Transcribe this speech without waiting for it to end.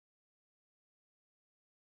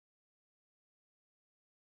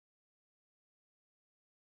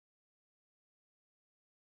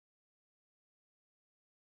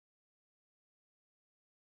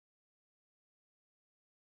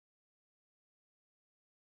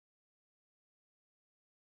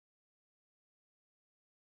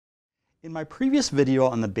In my previous video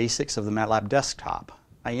on the basics of the MATLAB desktop,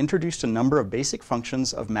 I introduced a number of basic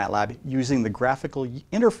functions of MATLAB using the graphical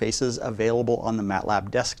interfaces available on the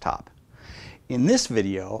MATLAB desktop. In this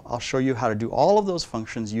video, I'll show you how to do all of those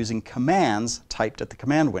functions using commands typed at the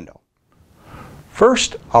command window.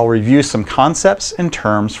 First, I'll review some concepts and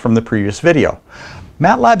terms from the previous video.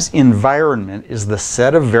 MATLAB's environment is the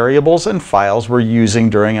set of variables and files we're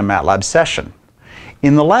using during a MATLAB session.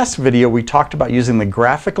 In the last video, we talked about using the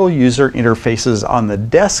graphical user interfaces on the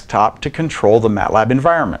desktop to control the MATLAB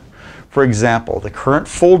environment. For example, the current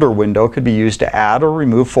folder window could be used to add or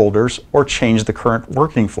remove folders or change the current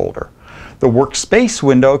working folder. The workspace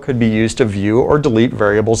window could be used to view or delete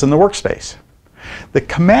variables in the workspace. The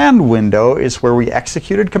command window is where we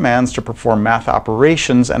executed commands to perform math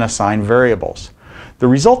operations and assign variables. The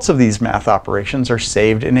results of these math operations are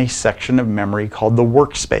saved in a section of memory called the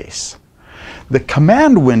workspace. The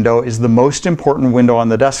command window is the most important window on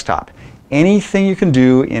the desktop. Anything you can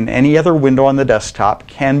do in any other window on the desktop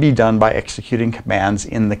can be done by executing commands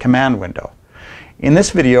in the command window. In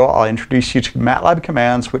this video, I'll introduce you to MATLAB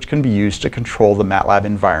commands which can be used to control the MATLAB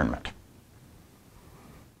environment.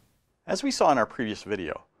 As we saw in our previous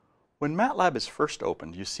video, when MATLAB is first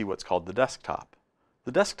opened, you see what's called the desktop.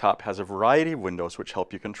 The desktop has a variety of windows which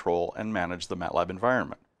help you control and manage the MATLAB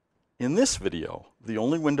environment. In this video, the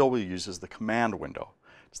only window we'll use is the command window.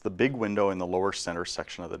 It's the big window in the lower center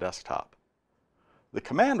section of the desktop. The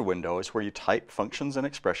command window is where you type functions and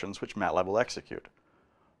expressions which MATLAB will execute.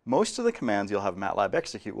 Most of the commands you'll have MATLAB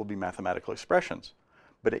execute will be mathematical expressions,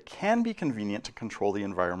 but it can be convenient to control the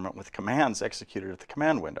environment with commands executed at the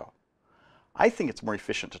command window. I think it's more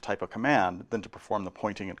efficient to type a command than to perform the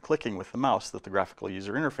pointing and clicking with the mouse that the graphical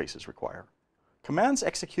user interfaces require. Commands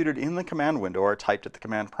executed in the command window are typed at the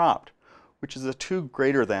command prompt, which is the 2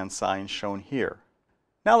 greater than sign shown here.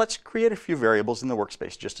 Now let's create a few variables in the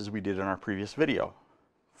workspace just as we did in our previous video.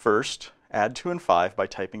 First, add 2 and 5 by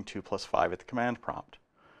typing 2 plus 5 at the command prompt.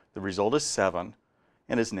 The result is 7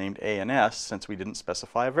 and is named A and S since we didn't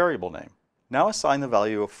specify a variable name. Now assign the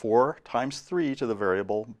value of 4 times 3 to the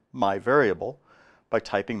variable myVariable by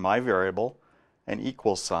typing myVariable and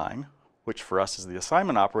equals sign, which for us is the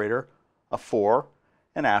assignment operator, a 4,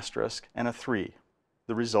 an asterisk, and a 3.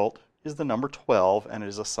 The result is the number 12 and it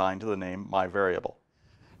is assigned to the name myVariable.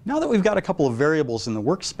 Now that we've got a couple of variables in the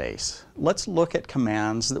workspace, let's look at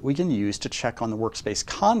commands that we can use to check on the workspace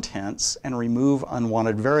contents and remove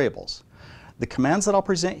unwanted variables. The commands that I'll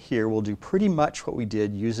present here will do pretty much what we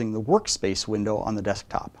did using the workspace window on the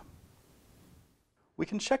desktop. We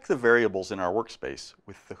can check the variables in our workspace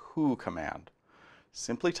with the who command.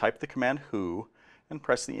 Simply type the command who and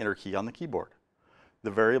press the enter key on the keyboard. The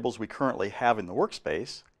variables we currently have in the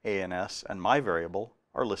workspace, A and S and myVariable,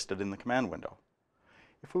 are listed in the command window.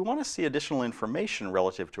 If we want to see additional information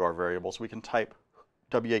relative to our variables, we can type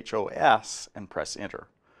WHOS and press enter.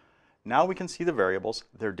 Now we can see the variables,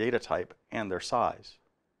 their data type, and their size.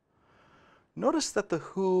 Notice that the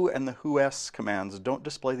who and the whos commands don't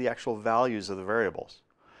display the actual values of the variables.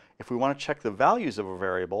 If we want to check the values of a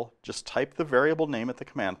variable, just type the variable name at the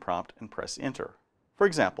command prompt and press enter. For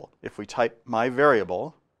example, if we type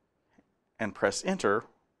myVariable and press enter,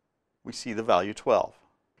 we see the value 12.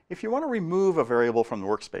 If you want to remove a variable from the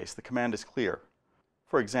workspace, the command is clear.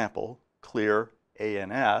 For example, clear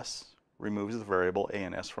ANS removes the variable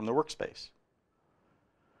ANS from the workspace.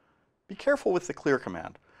 Be careful with the clear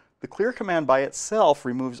command. The clear command by itself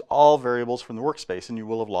removes all variables from the workspace and you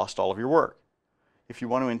will have lost all of your work. If you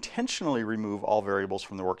want to intentionally remove all variables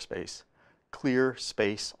from the workspace, clear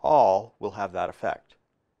space all will have that effect.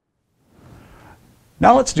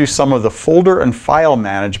 Now let's do some of the folder and file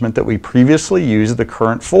management that we previously used the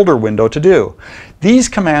current folder window to do. These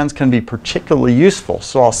commands can be particularly useful,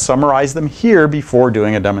 so I'll summarize them here before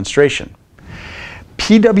doing a demonstration.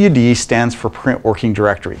 PWD stands for Print Working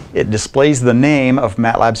Directory. It displays the name of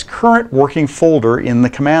MATLAB's current working folder in the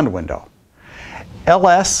command window.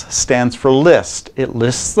 LS stands for List. It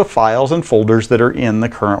lists the files and folders that are in the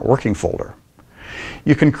current working folder.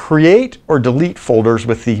 You can create or delete folders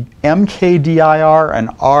with the mkdir and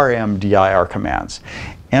rmdir commands.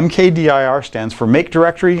 mkdir stands for Make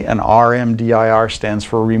Directory and rmdir stands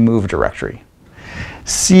for Remove Directory.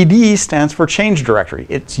 CD stands for Change Directory.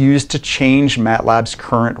 It's used to change MATLAB's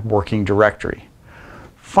current working directory.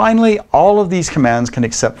 Finally, all of these commands can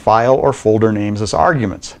accept file or folder names as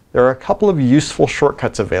arguments. There are a couple of useful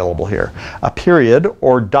shortcuts available here. A period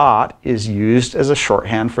or dot is used as a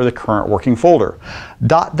shorthand for the current working folder. ...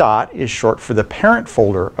 is short for the parent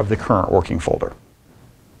folder of the current working folder.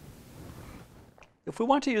 If we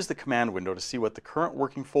want to use the command window to see what the current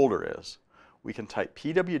working folder is, we can type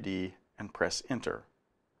pwd and press enter.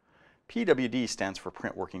 PWD stands for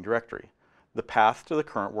Print Working Directory. The path to the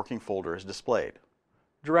current working folder is displayed.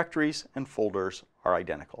 Directories and folders are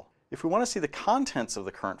identical. If we want to see the contents of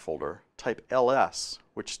the current folder, type ls,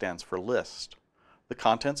 which stands for list. The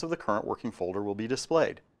contents of the current working folder will be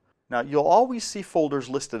displayed. Now, you'll always see folders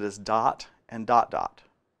listed as dot and dot dot.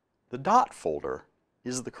 The dot folder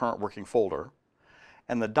is the current working folder,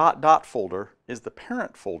 and the dot dot folder is the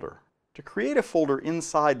parent folder. To create a folder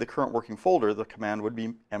inside the current working folder, the command would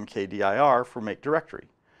be mkdir for make directory.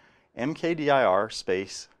 mkdir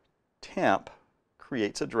space temp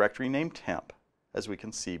creates a directory named temp, as we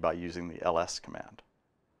can see by using the ls command.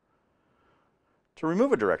 To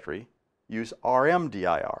remove a directory, use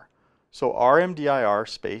rmdir. So rmdir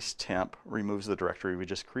space temp removes the directory we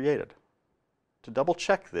just created. To double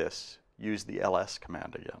check this, use the ls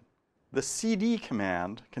command again. The cd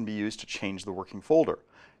command can be used to change the working folder.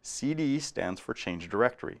 CD stands for change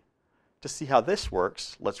directory. To see how this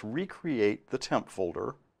works, let's recreate the temp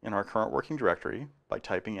folder in our current working directory by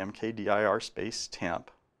typing mkdir space temp.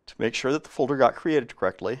 To make sure that the folder got created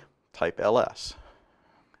correctly, type ls.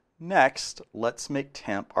 Next, let's make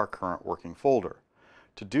temp our current working folder.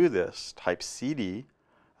 To do this, type cd,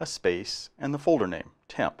 a space, and the folder name,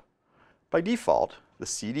 temp. By default, the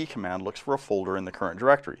cd command looks for a folder in the current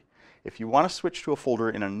directory. If you want to switch to a folder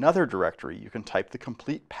in another directory, you can type the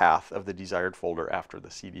complete path of the desired folder after the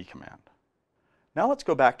cd command. Now let's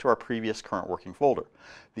go back to our previous current working folder.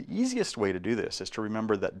 The easiest way to do this is to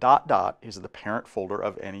remember that dot dot is the parent folder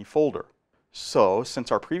of any folder. So,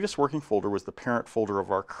 since our previous working folder was the parent folder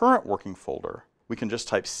of our current working folder, we can just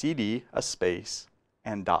type cd, a space,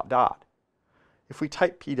 and dot dot. If we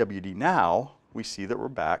type pwd now, we see that we're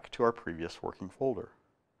back to our previous working folder.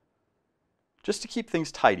 Just to keep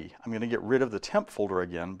things tidy, I'm going to get rid of the temp folder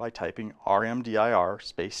again by typing rmdir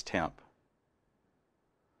space temp.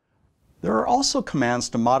 There are also commands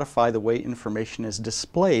to modify the way information is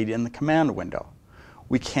displayed in the command window.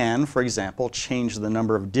 We can, for example, change the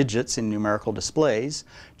number of digits in numerical displays,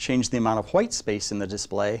 change the amount of white space in the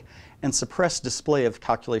display, and suppress display of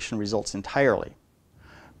calculation results entirely.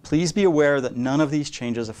 Please be aware that none of these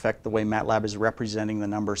changes affect the way MATLAB is representing the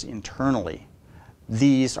numbers internally.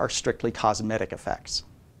 These are strictly cosmetic effects.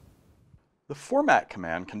 The format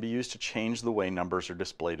command can be used to change the way numbers are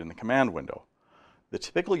displayed in the command window. The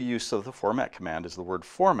typical use of the format command is the word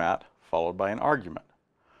format followed by an argument.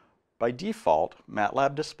 By default,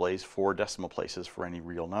 MATLAB displays 4 decimal places for any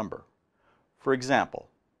real number. For example,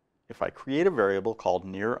 if I create a variable called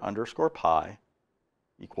near_pi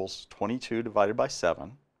equals 22 divided by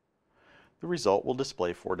 7, the result will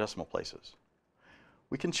display 4 decimal places.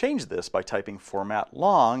 We can change this by typing format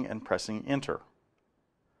long and pressing enter.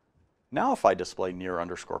 Now if I display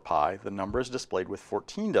near_pi, the number is displayed with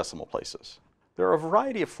 14 decimal places. There are a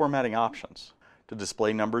variety of formatting options. To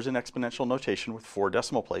display numbers in exponential notation with 4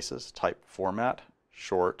 decimal places, type format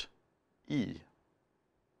short e.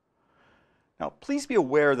 Now please be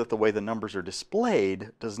aware that the way the numbers are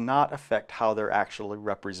displayed does not affect how they're actually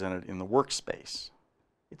represented in the workspace.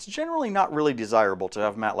 It's generally not really desirable to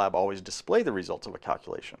have MATLAB always display the results of a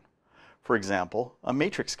calculation. For example, a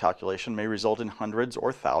matrix calculation may result in hundreds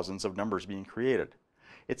or thousands of numbers being created.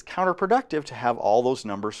 It's counterproductive to have all those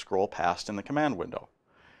numbers scroll past in the command window.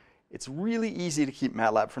 It's really easy to keep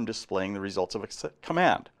MATLAB from displaying the results of a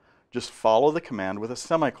command. Just follow the command with a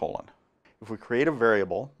semicolon. If we create a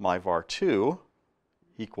variable, myvar2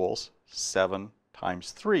 equals 7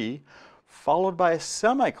 times 3, followed by a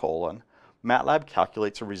semicolon, MATLAB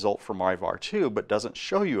calculates a result for myvar2 but doesn't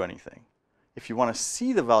show you anything. If you want to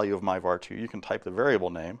see the value of myvar2, you can type the variable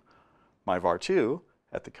name, myvar2,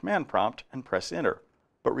 at the command prompt and press enter.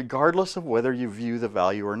 But regardless of whether you view the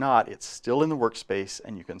value or not, it's still in the workspace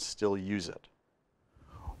and you can still use it.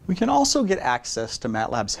 We can also get access to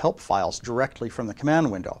MATLAB's help files directly from the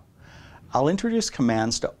command window. I'll introduce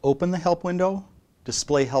commands to open the help window,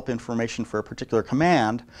 display help information for a particular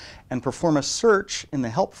command, and perform a search in the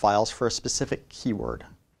help files for a specific keyword.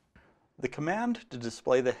 The command to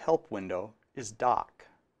display the help window is doc.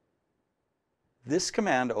 This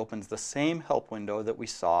command opens the same help window that we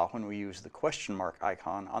saw when we used the question mark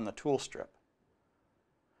icon on the tool strip.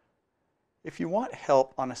 If you want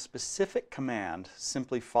help on a specific command,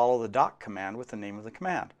 simply follow the doc command with the name of the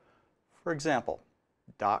command. For example,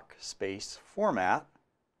 doc space format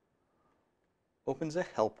opens a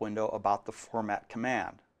help window about the format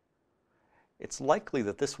command. It's likely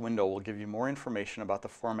that this window will give you more information about the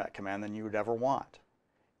format command than you would ever want.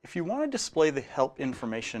 If you want to display the help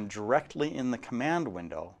information directly in the command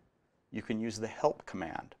window, you can use the help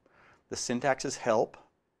command. The syntax is help,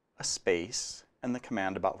 a space, and the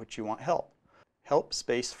command about which you want help. Help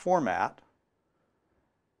space format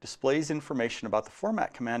displays information about the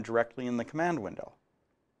format command directly in the command window.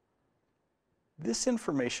 This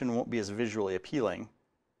information won't be as visually appealing,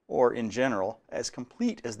 or in general, as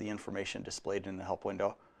complete as the information displayed in the help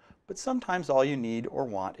window, but sometimes all you need or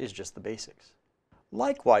want is just the basics.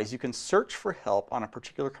 Likewise, you can search for help on a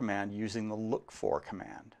particular command using the look for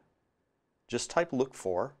command. Just type look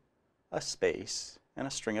for, a space, and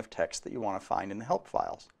a string of text that you want to find in the help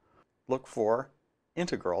files. Look for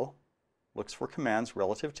integral looks for commands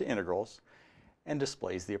relative to integrals and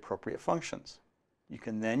displays the appropriate functions. You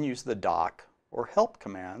can then use the doc or help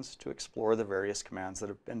commands to explore the various commands that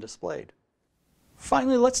have been displayed.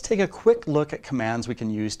 Finally, let's take a quick look at commands we can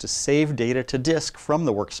use to save data to disk from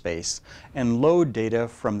the workspace and load data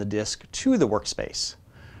from the disk to the workspace.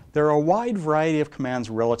 There are a wide variety of commands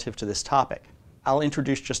relative to this topic. I'll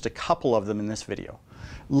introduce just a couple of them in this video.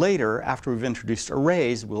 Later, after we've introduced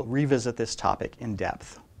arrays, we'll revisit this topic in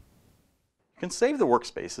depth. You can save the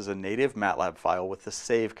workspace as a native MATLAB file with the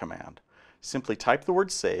save command. Simply type the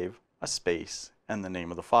word save, a space, and the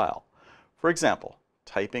name of the file. For example,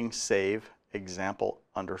 typing save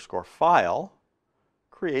example_file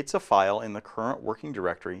creates a file in the current working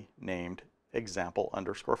directory named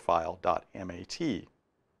example_file.mat.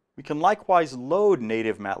 We can likewise load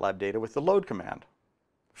native MATLAB data with the load command.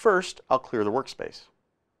 First, I'll clear the workspace.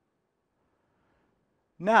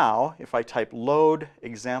 Now, if I type load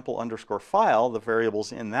example_file, the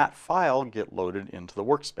variables in that file get loaded into the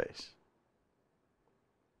workspace.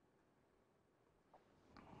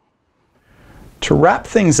 To wrap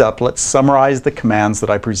things up, let's summarize the commands that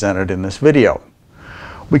I presented in this video.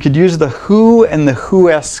 We could use the who and the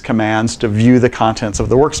whos commands to view the contents of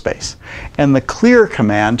the workspace, and the clear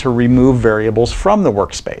command to remove variables from the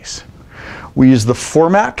workspace. We use the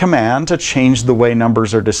format command to change the way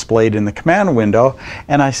numbers are displayed in the command window,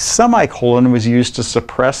 and a semicolon was used to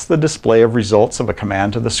suppress the display of results of a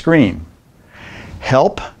command to the screen.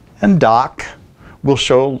 Help and doc will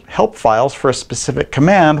show help files for a specific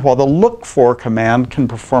command, while the look for command can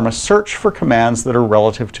perform a search for commands that are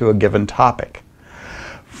relative to a given topic.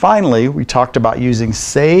 Finally, we talked about using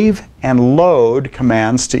save and load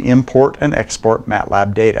commands to import and export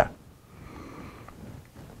MATLAB data.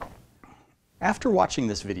 After watching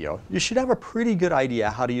this video, you should have a pretty good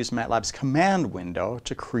idea how to use MATLAB's command window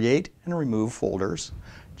to create and remove folders,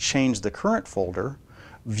 change the current folder,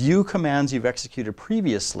 view commands you've executed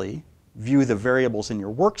previously, view the variables in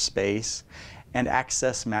your workspace, and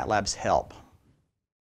access MATLAB's help.